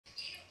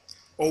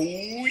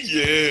Oh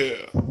yeah.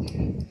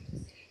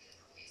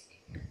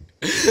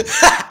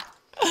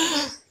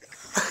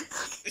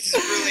 This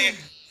is brilliant.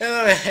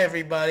 Hello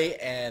everybody,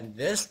 and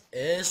this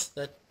is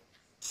the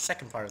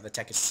second part of the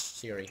Tekkit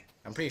series.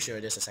 I'm pretty sure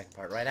it is the second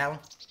part, right Alan?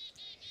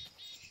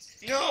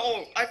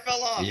 No, I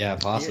fell off. Yeah,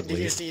 possibly.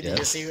 Did you see? Did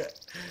you see?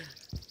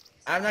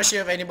 I'm not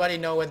sure if anybody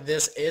know what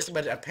this is,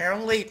 but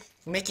apparently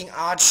making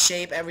odd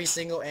shape every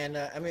single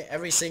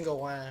every single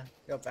one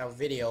of our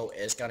video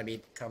is gonna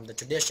become the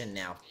tradition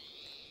now.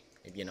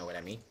 If you know what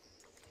I mean.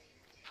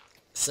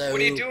 So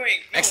What are you doing?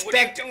 No,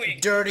 expect what are you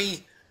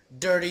doing?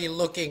 dirty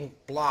looking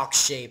block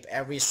shape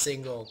every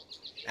single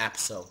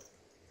episode.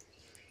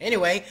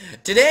 Anyway,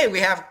 today we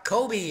have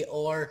Kobi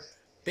or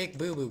Big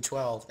Boo Boo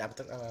 12.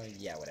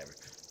 Yeah, whatever.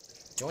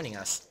 Joining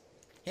us.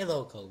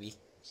 Hello, Kobi.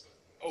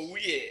 Oh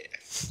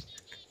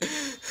yeah.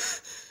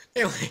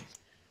 Anyway,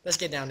 let's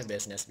get down to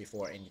business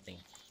before anything.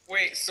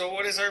 Wait, so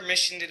what is our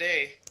mission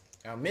today?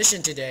 Our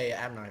mission today,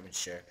 I'm not even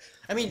sure.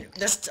 I mean,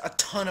 there's a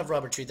ton of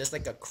rubber tree. There's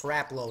like a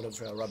crap load of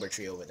rubber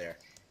tree over there.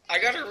 I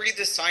gotta read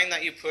the sign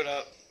that you put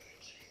up.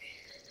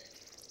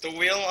 The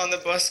wheel on the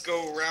bus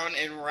go round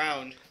and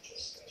round.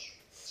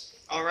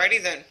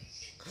 Alrighty then.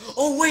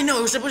 Oh wait, no,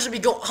 it was supposed to be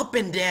go up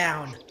and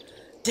down.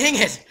 Dang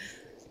it!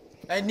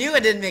 I knew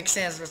it didn't make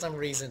sense for some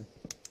reason.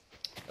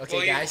 Okay,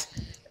 Well, guys,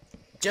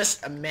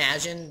 just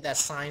imagine that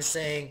sign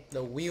saying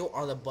the wheel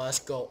on the bus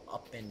go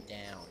up and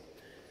down.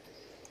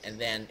 And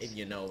then, if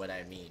you know what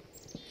I mean,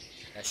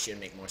 that should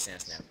make more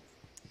sense now.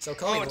 So,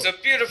 Kobe, Oh, it's a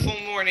beautiful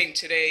morning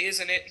today,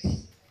 isn't it?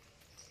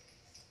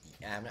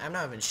 yeah, I'm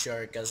not even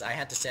sure because I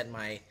had to set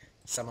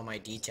some of my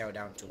detail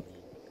down to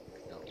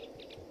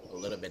a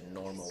little bit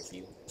normal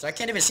view. So I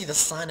can't even see the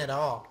sun at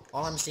all.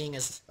 All I'm seeing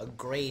is a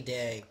gray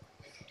day.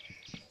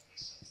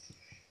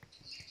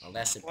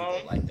 Unless if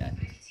people like that,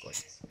 of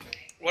course.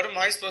 What am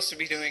I supposed to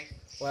be doing?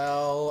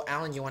 Well,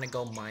 Alan, you want to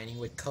go mining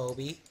with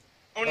Kobe?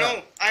 Oh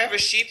no, I have a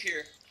sheep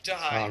here. Die.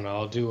 I don't know,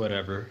 I'll do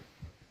whatever.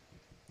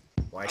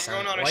 Why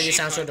going on a you sheep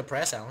sound so hunt.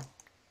 depressed, Alan?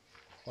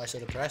 Why so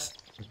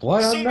depressed?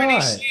 What? So I'm many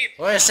not. sheep.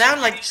 Well, it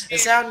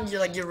sounds sheep.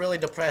 like you're really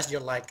depressed.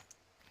 You're like,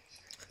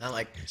 I'm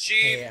like, Sheep.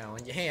 hey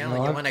Alan,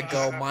 No, you want to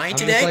go mine I'm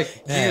today? just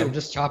like, hey, I'm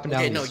just chopping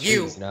down Okay, these no, trees,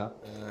 you. you know?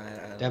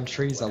 Uh, Them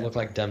trees that look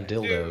like them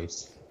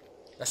dildos.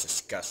 That's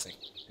disgusting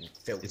and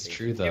filthy. It's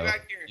true though.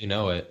 back here. You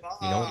know it.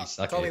 You know what you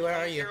suck Kobe, at. where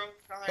are you? Your own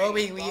kind.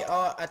 Kobe,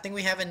 I think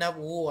we have enough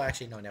wool.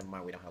 Actually, no, never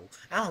mind. We don't have wool.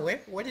 Alan,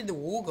 where did the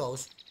wool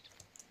goes?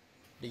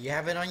 Do you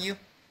have it on you?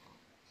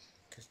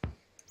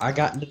 I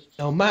got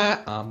no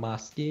mat on my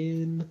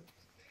skin.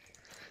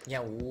 Yeah,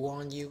 wool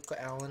on you,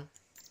 Alan.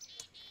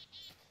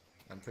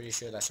 I'm pretty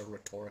sure that's a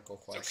rhetorical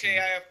It's question. okay,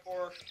 I have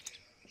 4.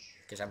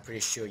 Because I'm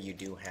pretty sure you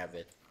do have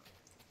it.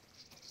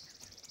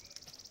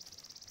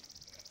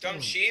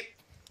 Dumb sheep?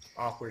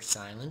 Awkward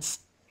silence.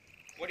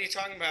 What are you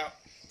talking about?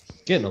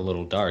 Getting a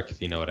little dark, if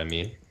you know what I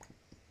mean.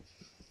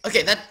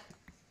 Okay, that...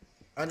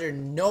 Under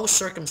no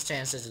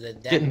circumstances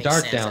did that Getting make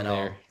dark sense down at all.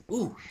 there.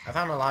 Ooh, I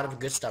found a lot of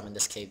good stuff in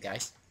this cave,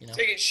 guys. You know.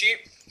 Take it, sheep.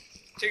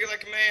 Take it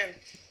like a man.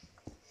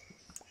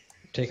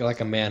 Take it like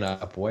a man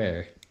up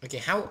where? Okay,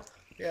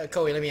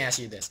 Kobe, let me ask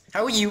you this.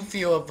 How would you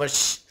feel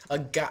if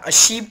a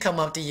sheep come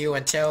up to you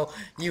and tell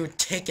you,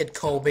 take it,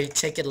 Kobe,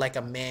 take it like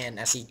a man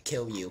as he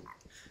kill you.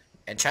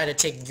 And try to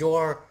take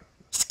your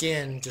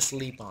skin to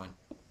sleep on.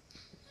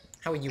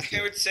 How would you I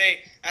feel? would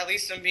say, at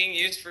least I'm being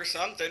used for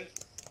something.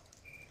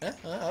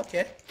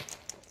 Okay.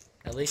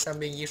 At least I'm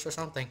being used for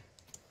something.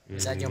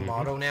 Is that your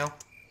motto now?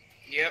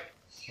 Yep.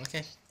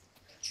 Okay.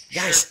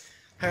 Guys,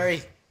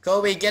 hurry.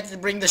 Kobe,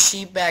 bring the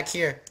sheep back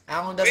here.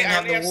 Alan doesn't Wait, I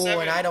have only the have wool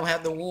 7. and I don't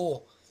have the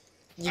wool.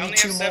 You I need only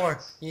 2 have 7. more.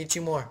 You need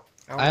 2 more.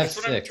 I have That's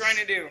what I'm 6. trying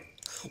to do.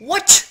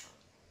 What?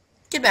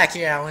 Get back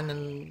here, Alan,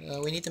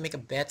 and we need to make a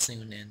bed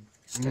soon then.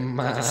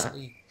 Go to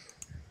sleep.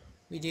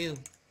 We do.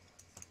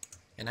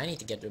 And I need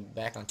to get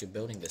back onto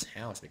building this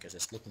house because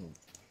it's looking...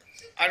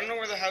 I don't know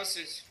where the house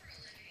is.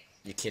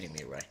 You're kidding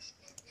me, right?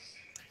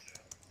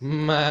 I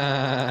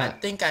Ma.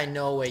 think I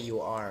know where you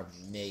are,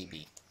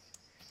 maybe.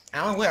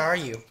 Alan, where are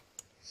you?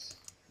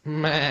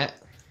 Ma.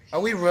 Are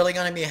we really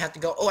gonna have to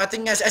go? Oh, I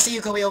think I see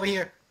you, Kobe, over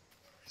here.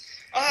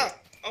 Ah!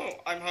 Oh,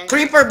 I'm hungry.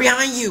 Creeper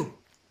behind you!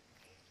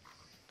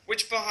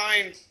 Which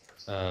behind?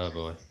 Oh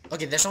boy.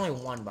 Okay, there's only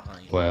one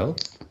behind you. Well,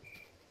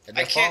 They're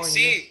I can't following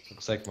see.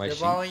 looks like You. my They're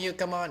sheep. following you,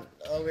 come on.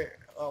 Over.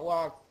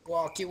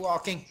 Walk, keep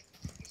walking.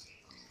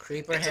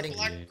 Creeper It's a heading...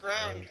 black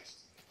ground.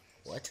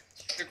 What?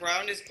 The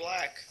ground is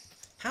black.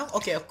 How?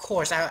 Okay, of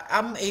course.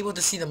 I'm able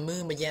to see the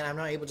moon, but yet I'm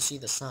not able to see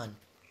the sun.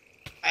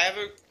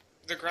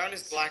 The ground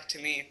is black to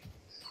me.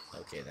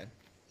 Okay, then.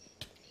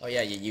 Oh,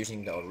 yeah, you're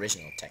using the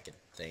original Tekkit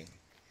thing.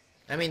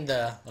 I mean,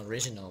 the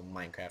original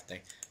Minecraft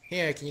thing.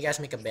 Here, can you guys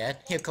make a bed?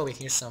 Here, Kobe,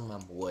 here's some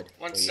wood.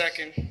 One for you.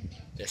 second.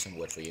 There's some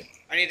wood for you.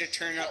 I need to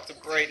turn up the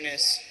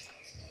brightness.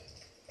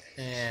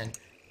 And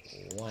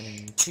 1,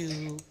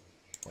 2,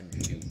 1,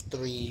 2,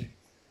 3,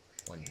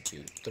 1,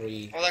 2,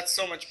 3. Oh, that's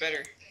so much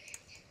better.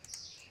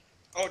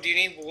 Oh, do you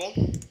need wool?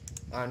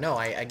 No,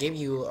 I gave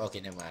you... Okay,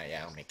 never mind.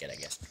 Yeah, I'll make it, I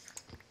guess.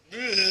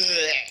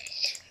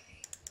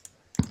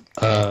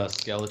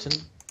 Skeleton.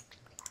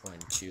 1,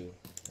 2,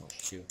 1,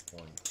 2,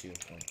 1, 2, 1,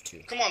 2.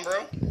 Come on,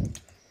 bro.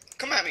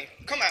 Come at me.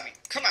 Come at me.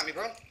 Come at me,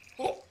 bro.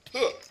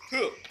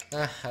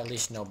 At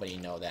least nobody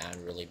know that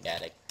I'm really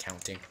bad at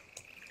counting.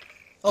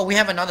 Oh, we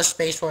have another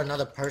space for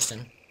another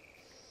person.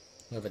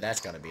 Whoever that's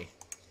gonna be.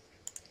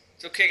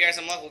 It's okay, guys.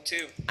 I'm level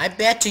 2. I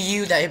bet to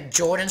you that if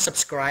Jordan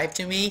subscribed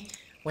to me,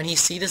 when he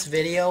see this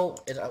video,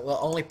 it will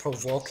only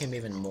provoke him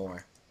even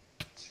more.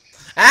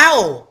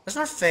 Ow! That's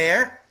not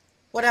fair.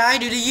 What did I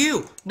do to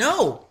you?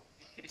 No!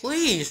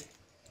 Please!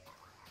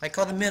 I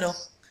call the middle.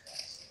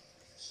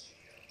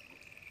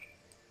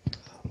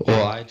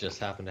 Well, I just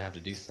happen to have to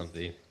do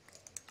something.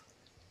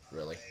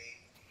 Really?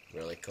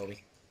 Really, Kobe?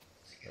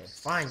 Really?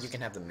 Fine, you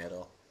can have the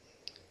middle.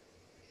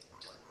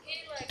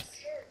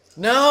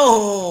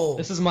 No!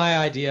 This is my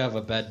idea of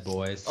a bed,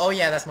 boys. Oh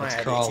yeah, that's my Let's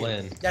idea crawl too.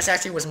 in. That's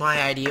actually was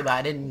my idea, but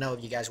I didn't know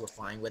if you guys were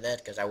fine with it,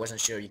 because I wasn't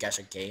sure you guys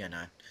are gay or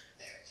not.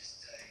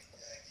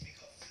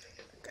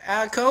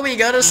 Kobe,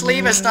 go to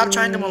sleep and stop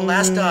trying to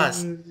molest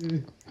us.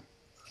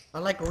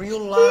 Unlike real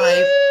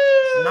life,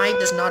 night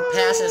does not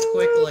pass as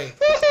quickly.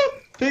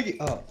 Piggy!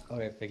 Oh,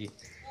 okay, Piggy.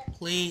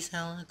 Please,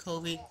 Helen,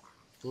 Kobe.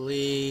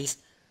 Please.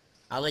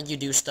 I'll let you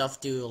do stuff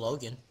to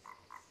Logan.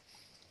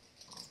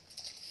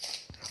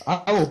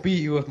 I will beat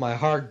you with my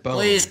hard bones.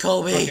 Please,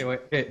 Kobe. Okay,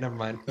 wait, never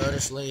mind. Go to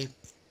sleep.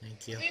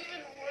 Thank you.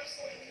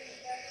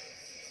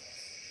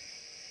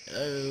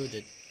 Oh,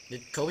 did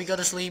Kobe go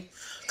to sleep?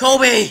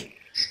 Kobe!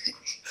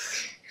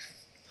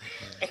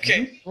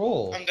 Okay.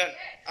 Roll. I'm done.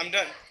 I'm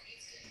done.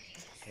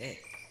 Hey,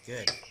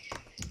 good.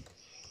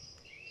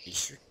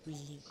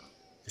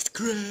 It's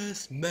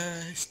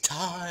Christmas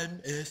time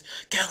is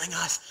killing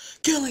us!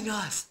 Killing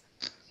us!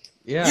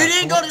 Yeah. You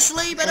didn't go to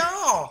sleep at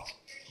all!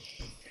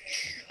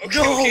 Okay,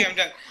 No. okay, I'm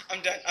done.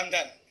 I'm done. I'm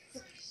done.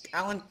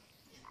 Alan,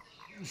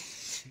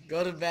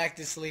 go back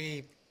to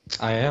sleep.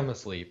 I am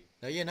asleep.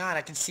 No, you're not.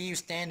 I can see you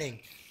standing.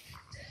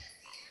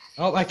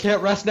 Oh, I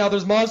can't rest now.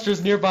 There's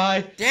monsters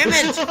nearby. Damn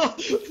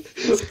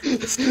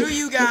it! Screw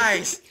you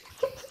guys!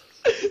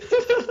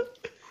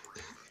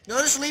 Go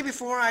to sleep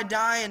before I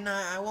die, and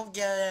I won't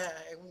get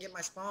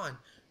my spawn.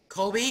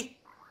 Kobe?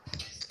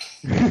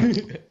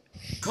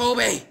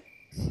 Kobe!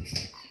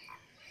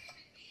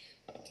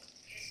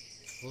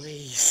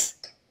 Please.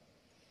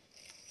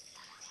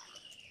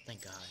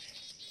 Thank God.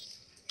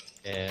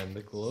 And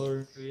the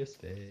glorious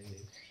day.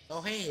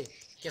 Oh hey,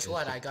 guess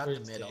what? I got the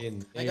middle.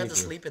 I got to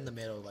sleep in the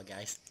middle,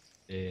 guys.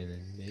 In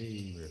the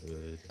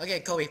neighborhood. Okay,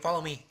 Kobe,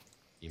 follow me.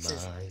 Be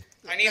Sis. mine.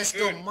 I need Let's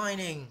food. go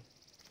mining.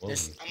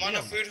 There's- I'm on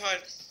a food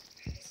hunt.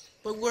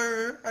 But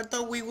I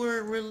thought we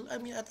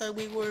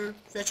were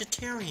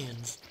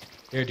vegetarians.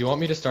 Here, do you want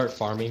me to start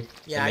farming?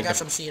 Yeah, And I make got a-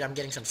 some seed. I'm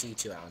getting some seed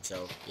too, Alan.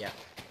 So yeah.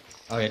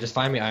 Okay, just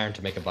find me iron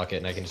to make a bucket,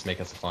 and I can just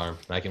make us a farm,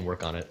 and I can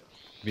work on it.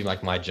 It'd be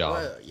like my job.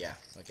 Well, yeah.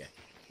 Okay.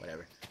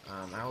 Whatever.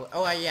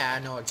 Yeah, I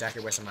know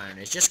exactly where some iron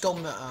is. Just go.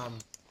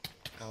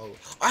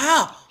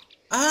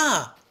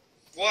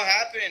 What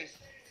happened?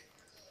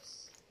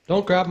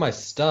 Don't grab my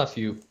stuff,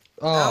 you.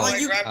 Oh, Oh, I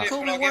you- grabbed it,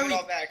 Kobe, but I'll why give it would-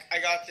 all back. I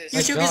got this. You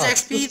My took his God.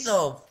 XP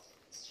though.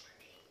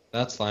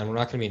 that's fine. We're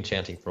not gonna be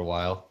enchanting for a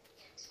while.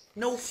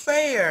 No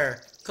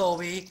fair,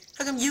 Kobe.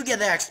 How come you get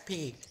the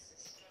XP?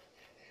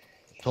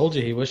 Told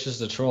you he wishes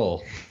to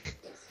troll.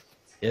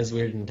 He has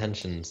weird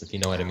intentions, if you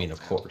know what I mean,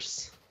 of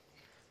course.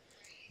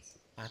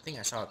 I think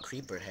I saw a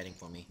creeper heading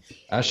for me.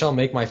 I shall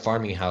make my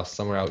farming house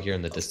somewhere out here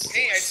in the distance.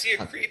 Hey, I see a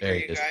Not creeper,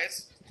 very you distant.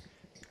 guys.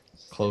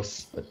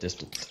 Close but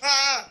distant.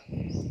 Ah!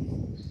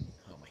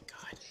 Oh my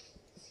God.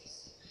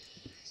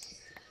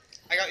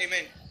 I got you,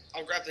 man.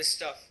 I'll grab this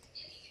stuff.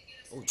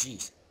 Oh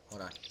jeez.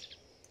 Hold on.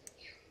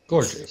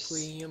 Gorgeous.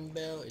 Requiem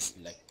bell is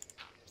like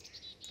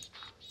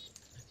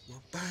we're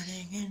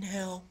burning in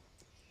hell.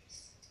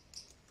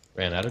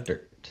 Ran out of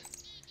dirt.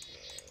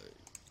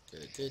 I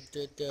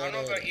don't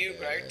know about you,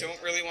 but I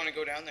don't really want to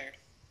go down there.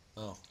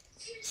 Oh,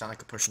 sound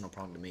like a personal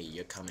problem to me.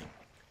 You're coming.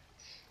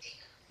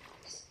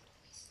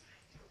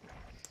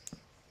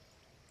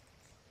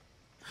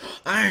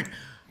 Iron.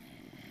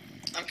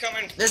 I'm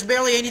coming. There's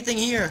barely anything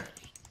here.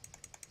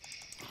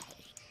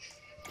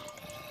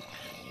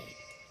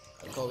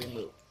 Kobe,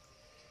 move.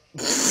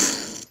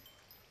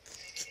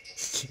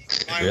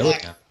 I'm Really?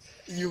 black.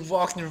 You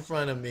walked in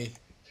front of me.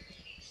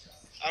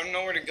 I don't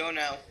know where to go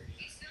now.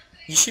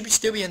 You should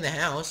still be in the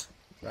house,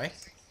 right?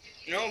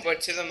 No,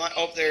 but to the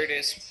oh, there it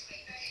is.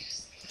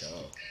 Duh.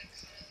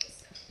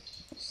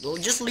 Well,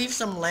 just leave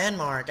some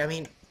landmark. I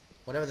mean,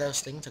 whatever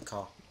those things are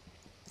called.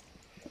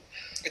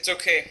 It's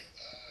okay.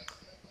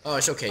 Oh,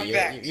 it's okay. I'm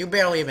back. You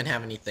barely even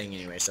have anything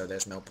anyway, so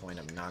there's no point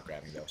of not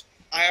grabbing those.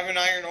 I have an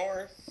iron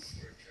ore.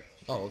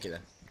 Oh, okay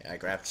then. Yeah, I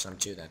grabbed some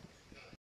too then.